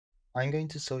I'm going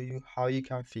to show you how you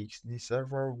can fix this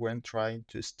error when trying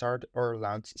to start or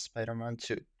launch Spider-Man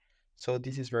 2. So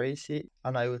this is very easy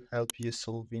and I will help you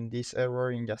solving this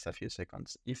error in just a few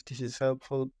seconds. If this is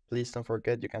helpful, please don't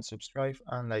forget you can subscribe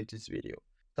and like this video.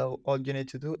 So all you need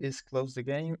to do is close the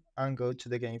game and go to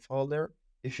the game folder.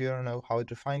 If you don't know how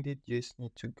to find it, you just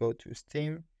need to go to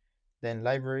Steam, then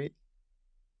Library,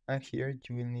 and here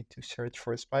you will need to search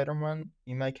for Spider-Man.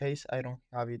 In my case, I don't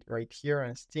have it right here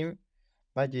on Steam,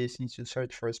 but you just need to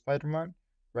search for Spider-Man,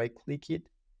 right click it,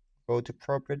 go to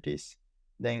Properties,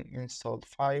 then Install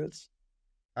Files,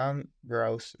 and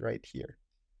browse right here.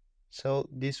 So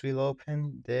this will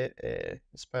open the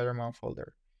Spider-Man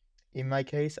folder. In my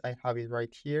case, I have it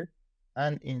right here,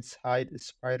 and inside the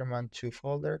Spider-Man 2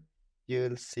 folder, you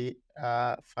will see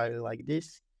a file like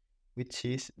this, which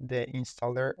is the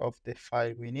installer of the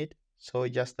file we need. So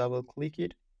just double click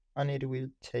it, and it will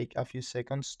take a few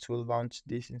seconds to launch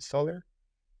this installer.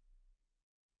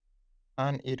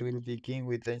 And it will begin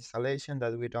with the installation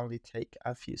that will only take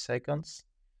a few seconds.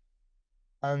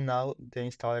 And now the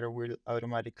installer will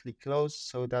automatically close,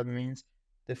 so that means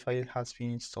the file has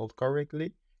been installed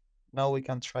correctly. Now we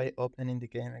can try opening the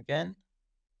game again,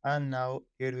 and now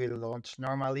it will launch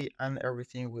normally and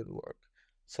everything will work.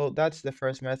 So that's the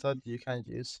first method you can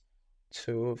use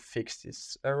to fix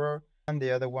this error. And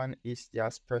the other one is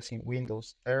just pressing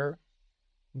Windows R,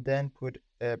 then put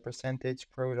a percentage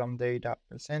program data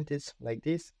percentage like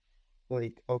this,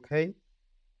 click OK,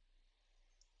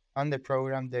 and the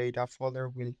program data folder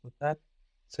will put up.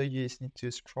 So you just need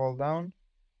to scroll down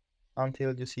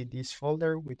until you see this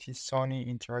folder, which is Sony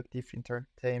Interactive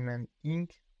Entertainment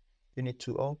Inc. You need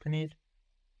to open it,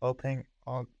 open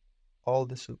all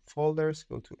the subfolders,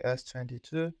 go to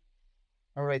S22,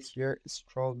 and right here,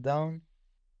 scroll down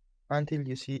until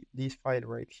you see this file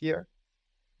right here.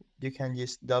 You can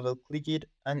just double click it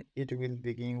and it will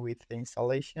begin with the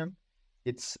installation.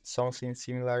 It's something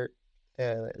similar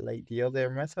like the other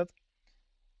method.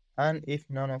 And if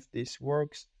none of this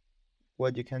works,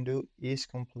 what you can do is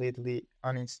completely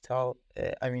uninstall,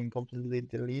 completely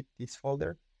delete this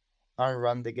folder and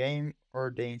run the game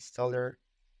or the installer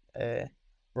uh,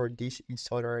 or this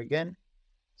installer again.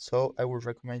 So I would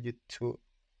recommend you to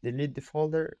delete the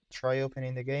folder, try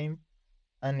opening the game,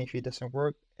 and if it doesn't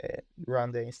work,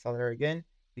 run the installer again,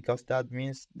 because that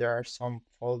means there are some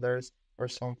folders or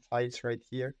some files right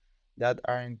here that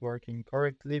aren't working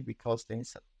correctly because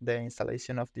the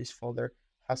installation of this folder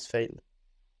has failed.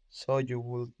 So you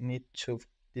will need to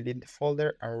delete the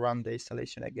folder and run the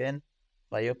installation again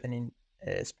by opening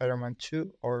Spider-Man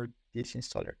 2 or this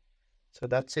installer. So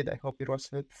that's it. I hope it was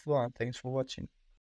helpful and thanks for watching.